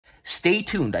Stay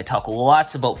tuned, I talk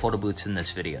lots about photo booths in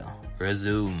this video.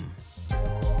 Resume.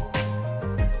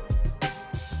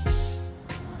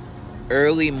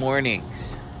 Early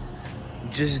mornings.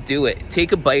 Just do it.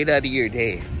 Take a bite out of your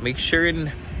day. Make sure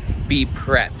and be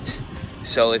prepped.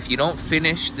 So if you don't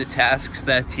finish the tasks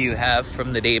that you have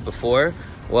from the day before,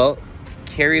 well,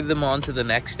 carry them on to the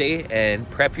next day and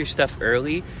prep your stuff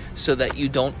early so that you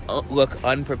don't look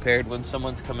unprepared when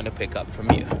someone's coming to pick up from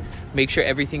you. Make sure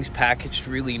everything's packaged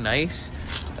really nice.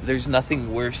 There's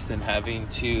nothing worse than having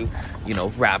to, you know,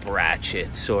 wrap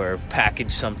ratchets or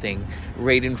package something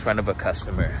right in front of a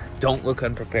customer. Don't look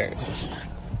unprepared.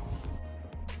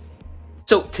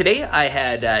 So today I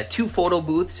had 2 photo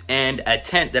booths and a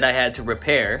tent that I had to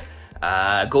repair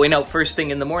going out first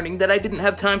thing in the morning that I didn't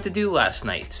have time to do last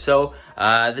night. So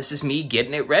this is me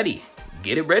getting it ready.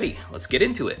 Get it ready. Let's get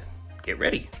into it. Get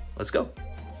ready. Let's go.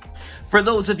 For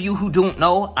those of you who don't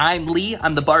know, I'm Lee.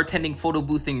 I'm the bartending photo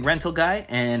boothing rental guy,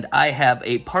 and I have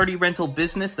a party rental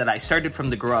business that I started from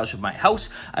the garage of my house.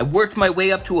 I worked my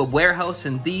way up to a warehouse,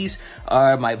 and these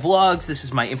are my vlogs. This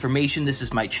is my information. This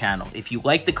is my channel. If you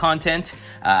like the content,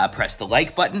 press the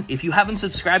like button. If you haven't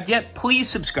subscribed yet, please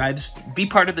subscribe. Be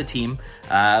part of the team.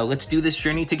 Let's do this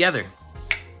journey together.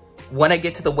 When I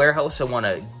get to the warehouse, I want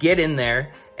to get in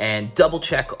there and double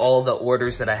check all the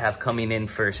orders that I have coming in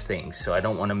first thing, so I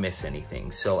don't want to miss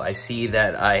anything. So I see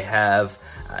that I have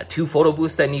 2 photo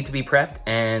booths that need to be prepped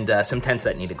and some tents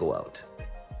that need to go out.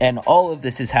 And all of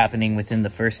this is happening within the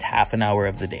first half an hour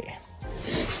of the day.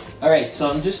 All right, so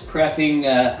I'm just prepping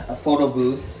a photo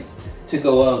booth to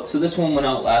go out. So this one went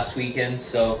out last weekend,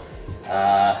 so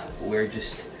we're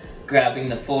just grabbing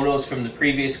the photos from the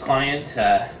previous client.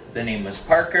 The name was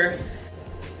Parker.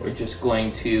 We're just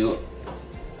going to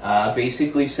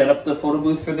basically set up the photo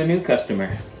booth for the new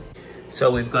customer. So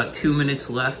we've got 2 minutes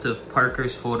left of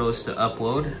Parker's photos to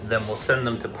upload. Then we'll send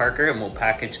them to Parker and we'll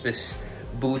package this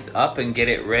booth up and get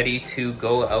it ready to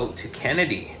go out to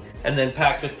Kennedy. And then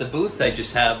packed with the booth, I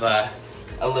just have a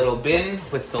little bin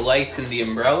with the lights and the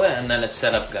umbrella and then a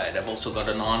setup guide. I've also got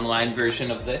an online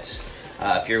version of this.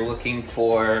 If you're looking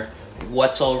for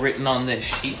what's all written on this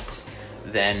sheet,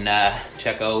 then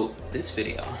check out this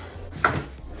video.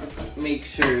 Make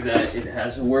sure that it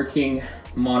has a working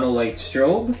monolight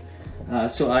strobe.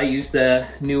 So I use the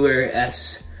newer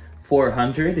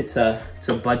S400. It's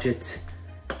a budget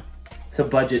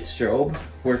strobe.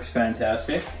 Works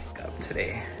fantastic. Up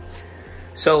today.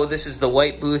 So this is the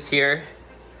white booth here.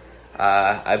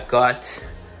 I've got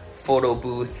photo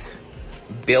booth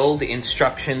build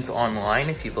instructions online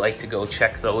if you'd like to go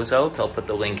check those out. I'll put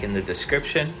the link in the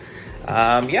description.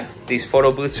 Yeah, these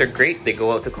photo booths are great. They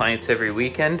go out to clients every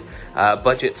weekend.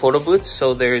 Budget photo booths.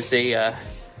 So there's a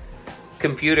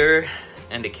computer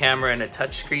and a camera and a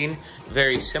touchscreen.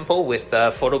 Very simple with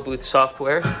photo booth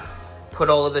software. Put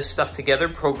all of this stuff together,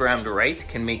 programmed right,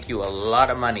 can make you a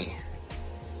lot of money.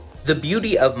 The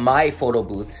beauty of my photo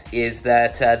booths is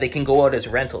that they can go out as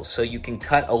rentals, so you can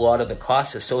cut a lot of the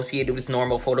costs associated with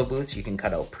normal photo booths. You can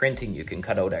cut out printing, you can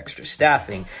cut out extra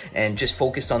staffing, and just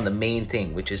focus on the main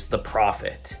thing, which is the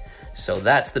profit. So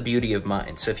that's the beauty of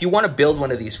mine. So if you want to build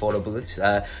one of these photo booths,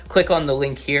 click on the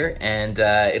link here and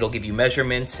it'll give you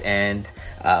measurements and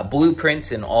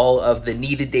blueprints and all of the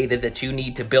needed data that you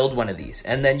need to build one of these.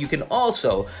 And then you can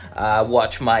also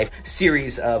watch my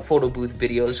series of photo booth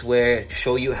videos where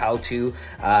show you how to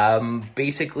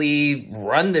basically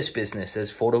run this business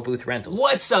as photo booth rental.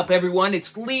 What's up everyone?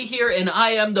 It's Lee here and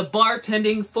I am the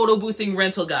bartending photo boothing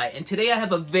rental guy. And today I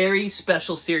have a very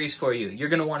special series for you. You're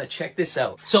going to want to check this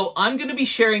out. So I'm going to be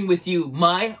sharing with you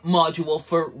my module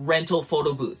for rental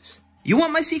photo booths. You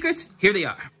want my secrets? Here they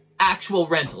are. Actual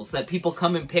rentals that people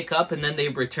come and pick up and then they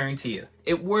return to you.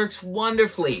 It works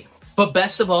wonderfully. But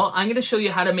best of all, I'm going to show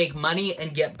you how to make money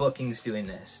and get bookings doing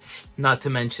this. Not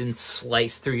to mention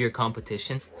slice through your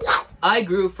competition. I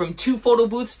grew from 2 photo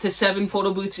booths to 7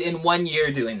 photo booths in 1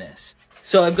 year doing this.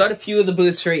 So I've got a few of the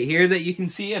booths right here that you can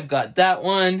see. I've got that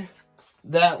one.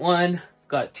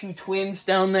 Got 2 twins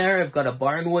down there. I've got a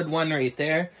barnwood one right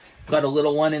there. Got a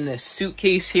little one in this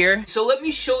suitcase here. So let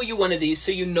me show you one of these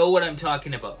so you know what I'm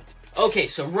talking about. Okay,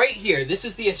 so right here, this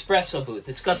is the espresso booth.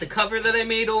 It's got the cover that I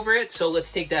made over it, so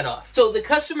let's take that off. So the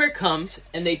customer comes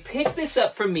and they pick this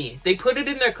up from me. They put it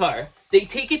in their car. They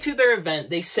take it to their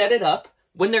event. They set it up.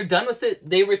 When they're done with it,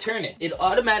 they return it. It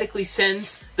automatically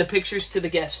sends the pictures to the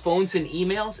guests' phones and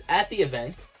emails at the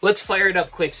event. Let's fire it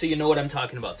up quick so you know what I'm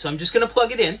talking about. So I'm just going to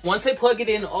plug it in. Once I plug it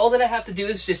in, all that I have to do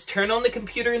is just turn on the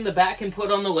computer in the back and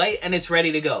put on the light, and it's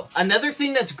ready to go. Another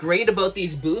thing that's great about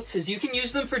these booths is you can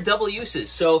use them for double uses.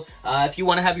 So if you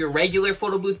want to have your regular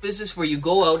photo booth business where you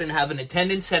go out and have an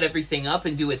attendant set everything up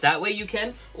and do it that way, you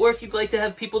can. Or if you'd like to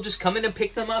have people just come in and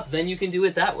pick them up, then you can do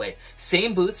it that way.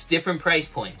 Same booths, different price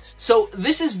points. So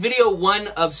this is video one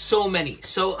of so many.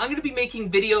 So I'm going to be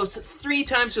making videos 3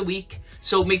 times a week.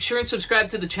 So make sure and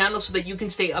subscribe to the channel so that you can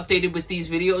stay updated with these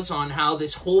videos on how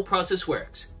this whole process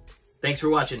works. Thanks for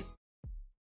watching.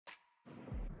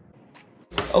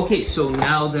 Okay, so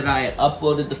now that I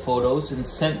uploaded the photos and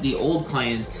sent the old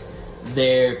client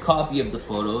their copy of the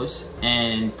photos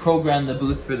and programmed the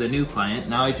booth for the new client,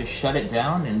 now I just shut it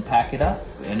down and pack it up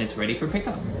and it's ready for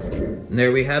pickup. And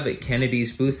there we have it.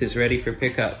 Kennedy's booth is ready for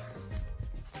pickup.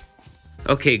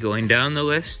 Okay, going down the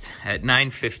list at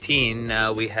 9:15,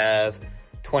 now we have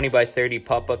 20 by 30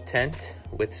 pop-up tent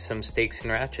with some stakes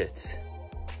and ratchets.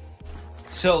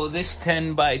 So this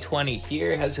 10 by 20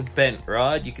 here has a bent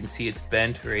rod. You can see it's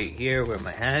bent right here where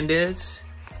my hand is.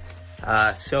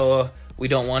 So we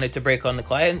don't want it to break on the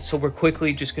client, so we're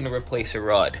quickly just going to replace a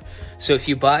rod. So if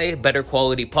you buy better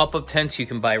quality pop-up tents, you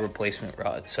can buy replacement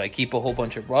rods. So I keep a whole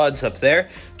bunch of rods up there,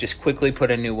 just quickly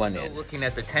put a new one in. Looking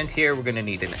at the tent here, we're going to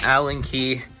need an Allen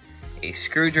key, a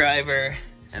screwdriver,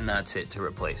 and that's it to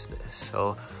replace this.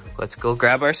 So let's go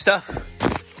grab our stuff.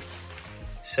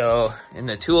 So in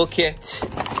the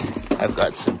toolkit, I've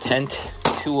got some tent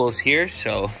tools here.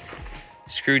 So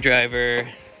screwdriver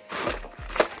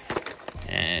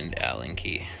and Allen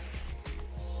key.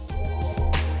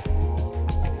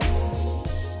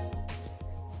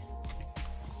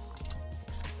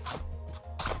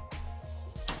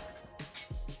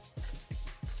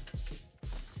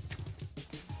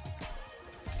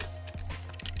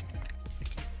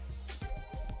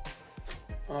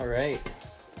 All right,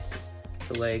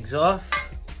 the leg's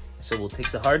off. So we'll take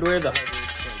the hardware. The hardware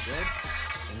is so good,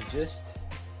 and just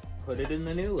put it in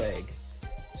the new leg.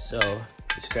 So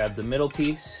just grab the middle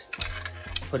piece,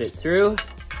 put it through.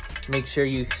 Make sure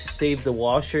you save the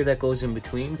washer that goes in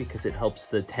between because it helps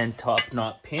the tent top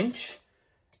not pinch.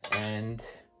 And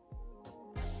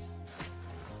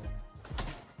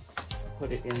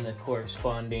put it in the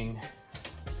corresponding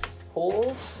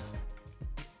holes.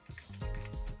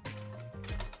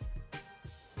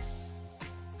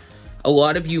 A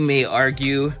lot of you may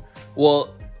argue,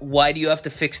 well, why do you have to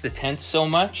fix the tent so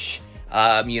much?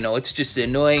 You know, it's just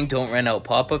annoying, don't rent out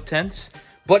pop-up tents.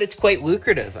 But it's quite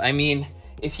lucrative. I mean,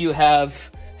 if you have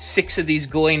 6 of these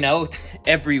going out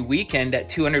every weekend at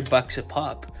 200 bucks a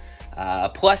pop,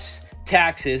 plus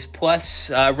taxes,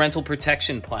 plus rental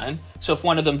protection plan. So if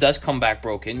one of them does come back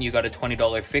broken, you got a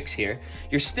 $20 fix here.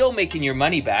 You're still making your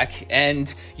money back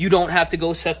and you don't have to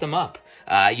go set them up.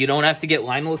 You don't have to get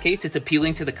line locates. It's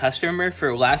appealing to the customer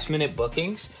for last minute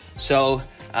bookings. So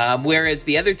whereas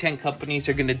the other tent companies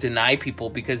are going to deny people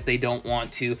because they don't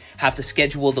want to have to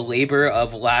schedule the labor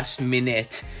of last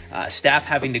minute staff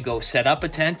having to go set up a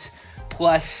tent.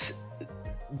 Plus,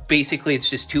 basically, it's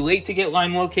just too late to get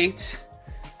line locates.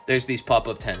 There's these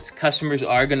pop-up tents. Customers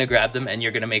are going to grab them and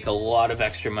you're going to make a lot of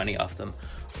extra money off them.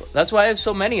 That's why I have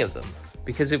so many of them,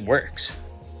 because it works.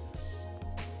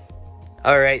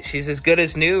 All right, she's as good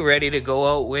as new, ready to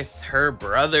go out with her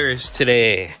brothers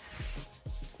today.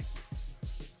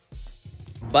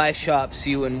 Bye, shop. See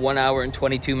you in 1 hour and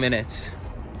 22 minutes.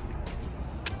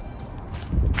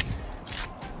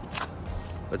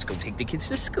 Let's go take the kids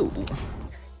to school.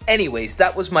 Anyways,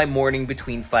 that was my morning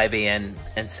between 5 a.m.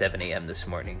 and 7 a.m. this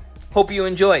morning. Hope you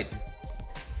enjoyed.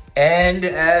 And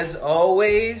as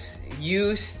always,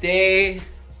 you stay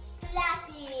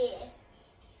classy.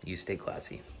 You stay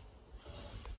classy.